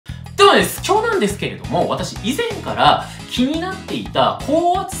今日です。今日なんですけれども、私以前から気になっていた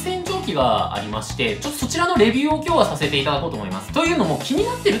高圧洗浄機がありまして、ちょっとそちらのレビューを今日はさせていただこうと思います。というのも気に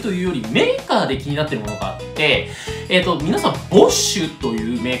なってるというよりメーカーで気になってるものがあって、皆さんボッシュと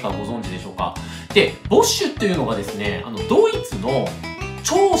いうメーカーご存知でしょうか？で、ボッシュっていうのがですね、ドイツの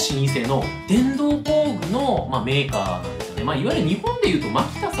超老舗の電動工具の、メーカーなんですよね。いわゆる日本でいうとマ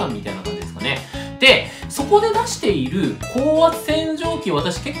キタさんみたいな感じですかね。で、そこで出している高圧洗浄機を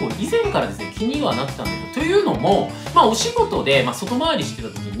私結構以前からですね、気にはなってたんですよ。というのも、お仕事で、外回りしてた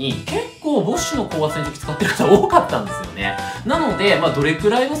時に結構ボッシュの高圧洗浄機使ってる方多かったんですよね。なので、どれく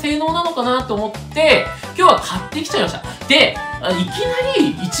らいの性能なのかなと思って、今日は買ってきちゃいました。で、いきな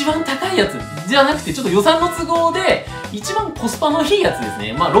り一番高いやつじゃなくて、ちょっと予算の都合で、一番コスパのいいやつです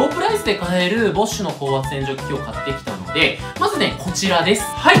ね。ロープライスで買えるボッシュの高圧洗浄機を買ってきたので、まずね、こちらです。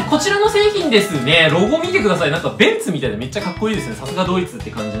はい、こちらの製品ですね。ロゴ見てください。なんかベンツみたいでめっちゃかっこいいですね。さすがドイツっ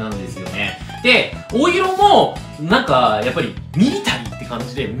て感じなんですよね。で、お色も、なんか、やっぱりミリタリーって感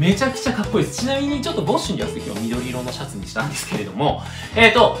じでめちゃくちゃかっこいいです。ちなみにちょっとボッシュに合わせて今日緑色のシャツにしたんですけれども、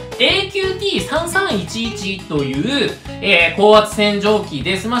AQT33-11 という、高圧洗浄機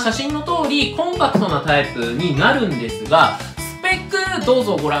です。写真の通りコンパクトなタイプになるんですが、スペックどう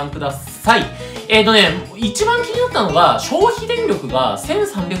ぞご覧ください。一番気になったのが消費電力が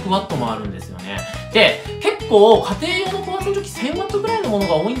 1300W もあるんですよね。で、結構家庭用の高圧洗浄機 1000W ぐらいのもの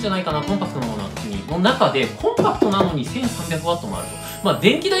が多いんじゃないかな、コンパクトなものの中で、コンパクトなのに 1300W もあると。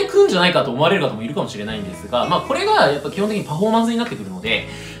電気代食うんじゃないかと思われる方もいるかもしれないんですが、これがやっぱ基本的にパフォーマンスになってくるので、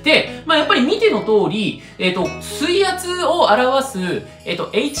で、やっぱり見ての通り、水圧を表す、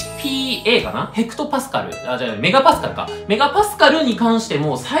HPA かな？ヘクトパスカル。メガパスカルか。メガパスカルに関して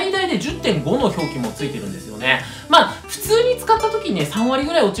も最大で 10.5 の表記もついてるんですよね。普通に使った時にね、3割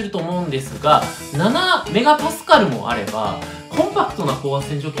ぐらい落ちると思うんですが、7メガパスカルもあれば、コンパクトな高圧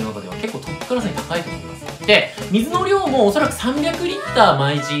洗浄機の中では結構トップクラスに高いと思います。で、水の量もおそらく300リッター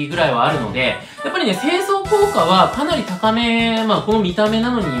毎時ぐらいはあるので、やっぱりね、清掃効果はかなり高め、この見た目な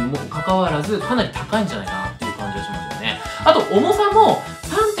のにもかかわらず、かなり高いんじゃないかなっていう感じがしますよね。あと、重さも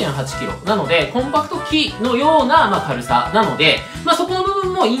 3.8 キロなので、コンパクト機のような、軽さなので、そこの部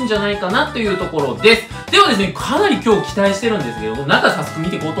分もいいんじゃないかなというところです。ではですね、かなり今日期待してるんですけども、中早速見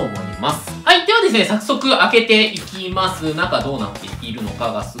ていこうと思います。はい、ではですね、早速開けていきます。中どうなっているの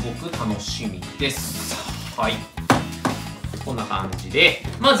かがすごく楽しみです。はい。こんな感じで、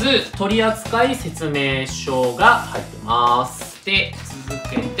まず、取扱説明書が入ってます。で、続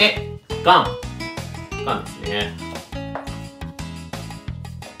けて、ガンですね。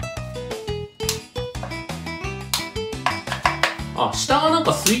下はなん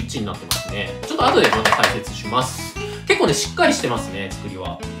かスイッチになってますね。ちょっと後でまた解説します。結構ね、しっかりしてますね、作り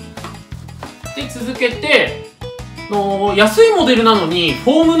は。で、続けて、安いモデルなのに、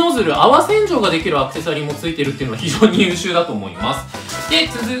フォームノズル、泡洗浄ができるアクセサリーもついてるっていうのは非常に優秀だと思います。で、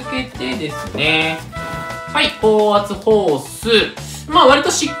続けてですね、はい、高圧ホース。割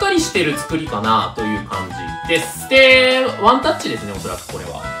としっかりしてる作りかなという感じです。で、ワンタッチですね、おそらくこれ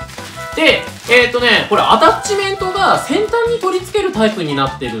は。で、これアタッチメントが先端に取り付けるタイプにな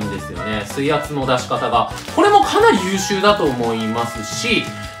ってるんですよね。水圧の出し方が。これもかなり優秀だと思いますし、フ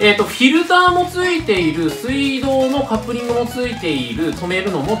ィルターもついている、水道のカップリングもついている、止め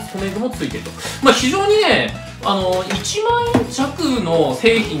るのもついてると。非常にね、1万円弱の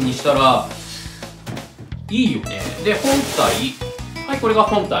製品にしたら、いいよね。で、本体。はい、これが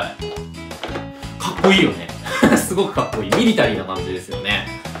本体。かっこいいよね。すごくかっこいい。ミリタリーな感じですよ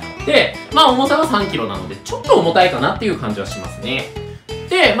ね。で、重さが3キロなので、ちょっと重たいかなっていう感じはしますね。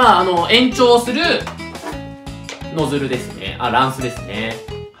で、延長するノズルですね。ランスですね。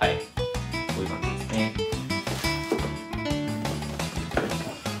はい。こういう感じですね。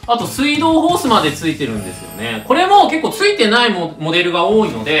あと、水道ホースまでついてるんですよね。これも結構ついてないモデルが多い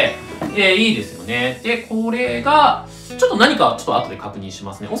ので、いいですよね。で、これが、ちょっと何か、ちょっと後で確認し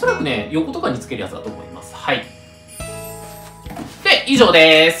ますね。おそらくね、横とかにつけるやつだと思います。はい。で、以上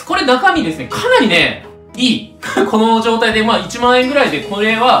です。これ中身ですね、かなりね、いい。この状態で、1万円ぐらいで、こ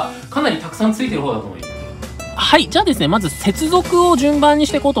れはかなりたくさんついてる方だと思います。はい、じゃあですね、まず接続を順番に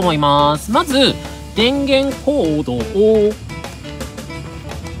していこうと思います。まず、電源コードを、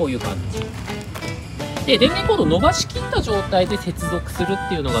こういう感じ。で、電源コードを伸ばし切った状態で接続するっ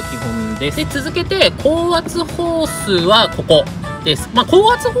ていうのが基本です。で、続けて、高圧ホースはここです。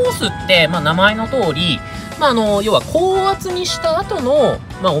高圧ホースって、名前の通り、要は高圧にした後の、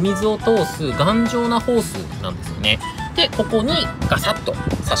お水を通す頑丈なホースなんですよね。で、ここにガサッと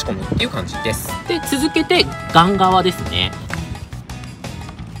差し込むっていう感じです。で、続けて、ガン側ですね。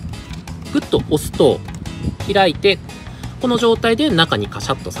グッと押すと開いて、この状態で中にカシ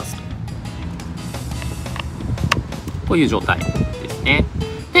ャッと刺すと。こういう状態ですね。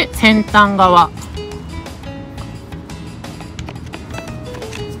で、先端側。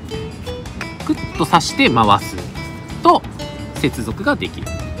グッと刺して回すと接続ができる。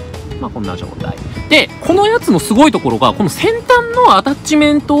まあこんな状態。で、このやつのすごいところが、この先端のアタッチ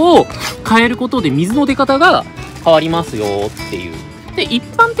メントを変えることで水の出方が変わりますよっていう。で、一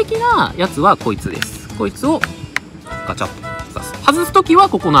般的なやつはこいつです。こいつをガチャッと刺す。外すときは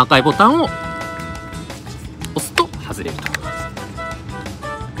ここの赤いボタンを押すと外れる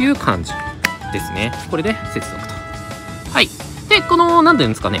という感じですね。これで接続と。はい。で、この、なんていう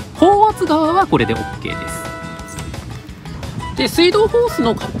んですかね、高圧側はこれで OK です。で、水道ホース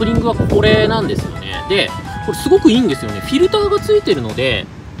のカップリングはこれなんですよね。で、これすごくいいんですよね。フィルターがついてるので、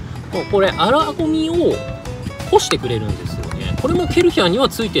これ、荒ゴミを干してくれるんですよね。これもケルヒャーには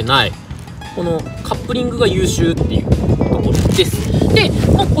ついてない、このカップリングが優秀っていうところです。で、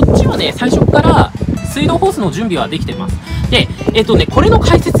もうこっちはね、最初から水道ホースの準備はできてます。で、これの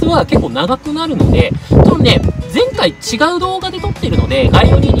解説は結構長くなるので、多分ね、前回違う動画で撮ってるので、概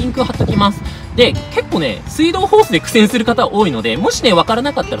要にリンク貼っときます。で、結構ね、水道ホースで苦戦する方多いので、もしね、わから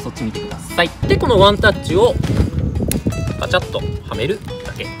なかったらそっち見てください。で、このワンタッチをガチャッとはめる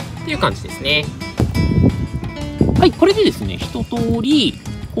だけっていう感じですね。はい、これでですね、一通り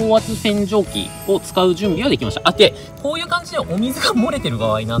高圧洗浄機を使う準備はできました。あ、で、こういう感じでお水が漏れてる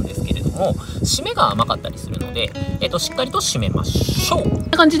場合なんですけれども、締めが甘かったりするので、しっかりと締めましょう。こん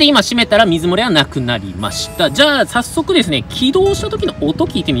な感じで今締めたら水漏れはなくなりました。じゃあ、早速ですね、起動した時の音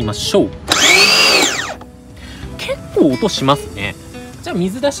聞いてみましょう。結構音しますね。じゃあ、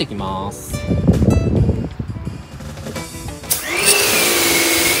水出していきます。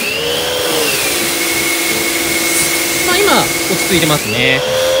まあ、今、落ち着いてますね。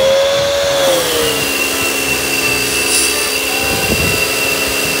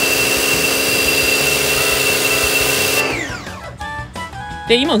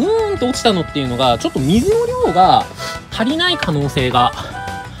で、今、ーんと落ちたのっていうのが、ちょっと水の量が足りない可能性が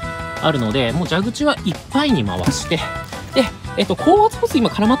あるので、もう蛇口はいっぱいに回して、で、高圧ホース今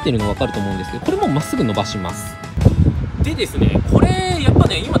絡まってるの分かると思うんですけど、これもまっすぐ伸ばします。でですね、これ、やっぱ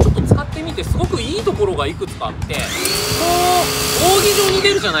ね、今ちょっと使ってみて、すごくいいところがいくつかあって、こう、扇状に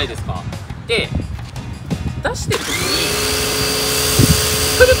出るじゃないですか。で、出してる時に、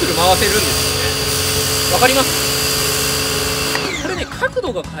くるくる回せるんですよね。わかります？これね、角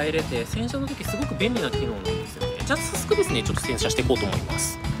度が変えれて、洗車の時すごく便利な機能なんですよね。じゃあ早速ですね、ちょっと洗車していこうと思いま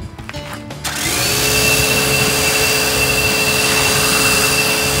す。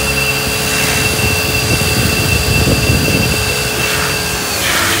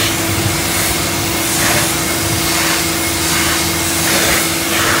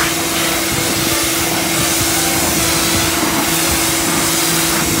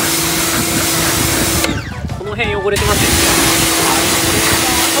この辺汚れてますよね。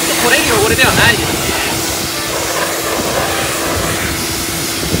ちょっとこれ汚れではないです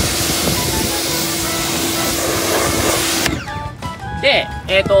ね。で、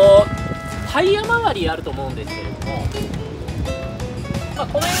タイヤ周りあると思うんですけれども、まあ、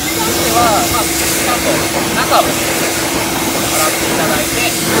この辺に関しては、まあ、ちゃんと中を洗っていただいて、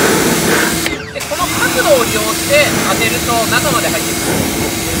で、この角度を利用して当てると中まで入ってくる。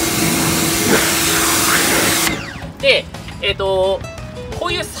で、こ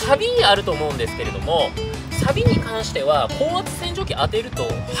ういうサビあると思うんですけれども、サビに関しては高圧洗浄機当てると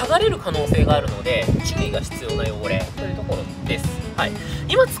剥がれる可能性があるので注意が必要な汚れというところです。はい、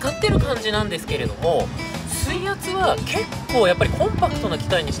今使ってる感じなんですけれども、水圧は結構やっぱりコンパクトな機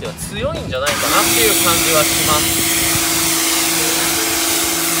械にしては強いんじゃないかなっていう感じはします。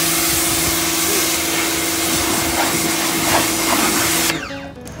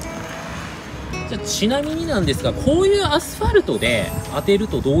じゃあちなみになんですが、こういうアスファルトで当てる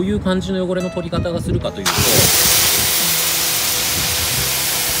とどういう感じの汚れの取り方がするかというと、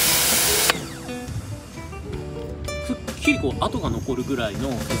くっきりこう跡が残るぐらい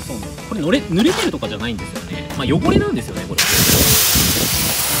の、これ濡れてるとかじゃないんですよね。まあ汚れなんですよね、これ。こ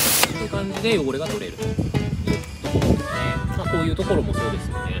ういう感じで汚れが取れるというところですね。まあこういうところもそうです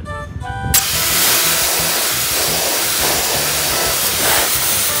よね。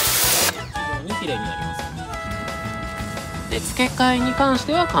綺麗になります。で、付け替えに関し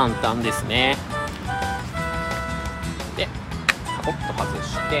ては簡単ですね。で、パコッと外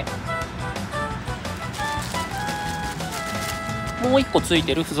して、もう1個つい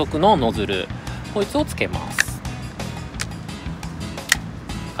てる付属のノズル、こいつをつけます。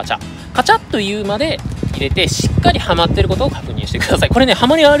カチャカチャッというまで入れて、しっかりはまってることを確認してください。これね、は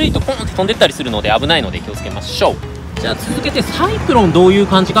まり悪いとポンって飛んでったりするので危ないので気をつけましょう。じゃあ続けてサイクロンどういう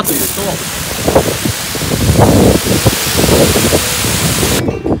感じかというと、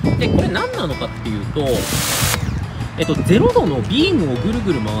で、これ何なのかっていうと、0度のビームをぐる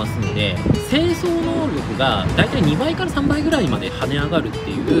ぐる回すので、清掃能力がだいたい2倍から3倍ぐらいまで跳ね上がるっ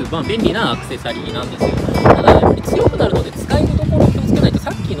ていう、便利なアクセサリーなんですよ。ただ、やっぱり強くなるので、使いどころを気をつけないと、さ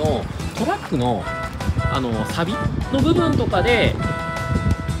っきのトラックの、サビの部分とかで、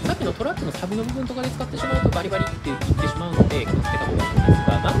さっきのトラックのサビの部分とかで使ってしまうと、バリバリっていってしまうので、気をつけた方がいいんです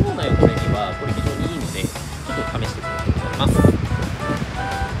が、暖房内汚れには、これ非常にいいので、ちょっと試してみたいと思います。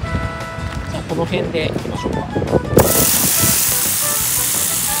じゃあ、この辺でいきましょうか。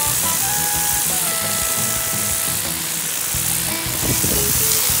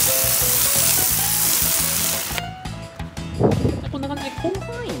こんな感じで広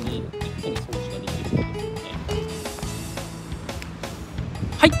範囲に一気に掃除ができるんですよね。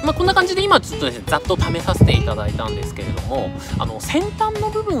はい、こんな感じで今ちょっとですね、ざっと試させていただいたんですけれども、先端の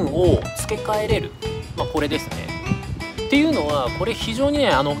部分を付け替えれる、これですね。っていうのは、これ非常に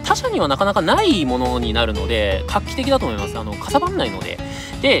ね、他社にはなかなかないものになるので、画期的だと思います。かさばんないので。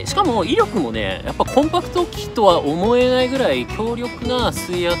で、しかも威力もね、やっぱコンパクト機とは思えないぐらい強力な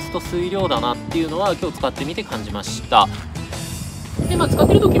水圧と水量だなっていうのは、今日使ってみて感じました。で、使っ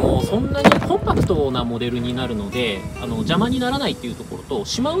てる時もそんなにコンパクトなモデルになるので、邪魔にならないっていうところと、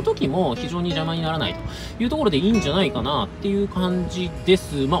しまう時も非常に邪魔にならないというところでいいんじゃないかなっていう感じで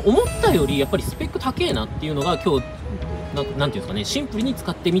す。思ったよりやっぱりスペック高えなっていうのが今日、なんていうんですかね、シンプルに使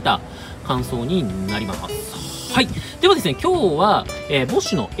ってみた感想になります。はい。ではですね、今日は、ボッ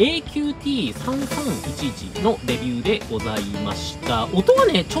シュの AQT33-11 のレビューでございました。音は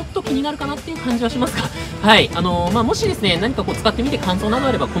ね、ちょっと気になるかなっていう感じはしますが、はい。もしですね、何か使ってみて感想など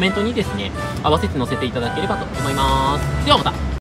あればコメントにですね、合わせて載せていただければと思います。ではまた。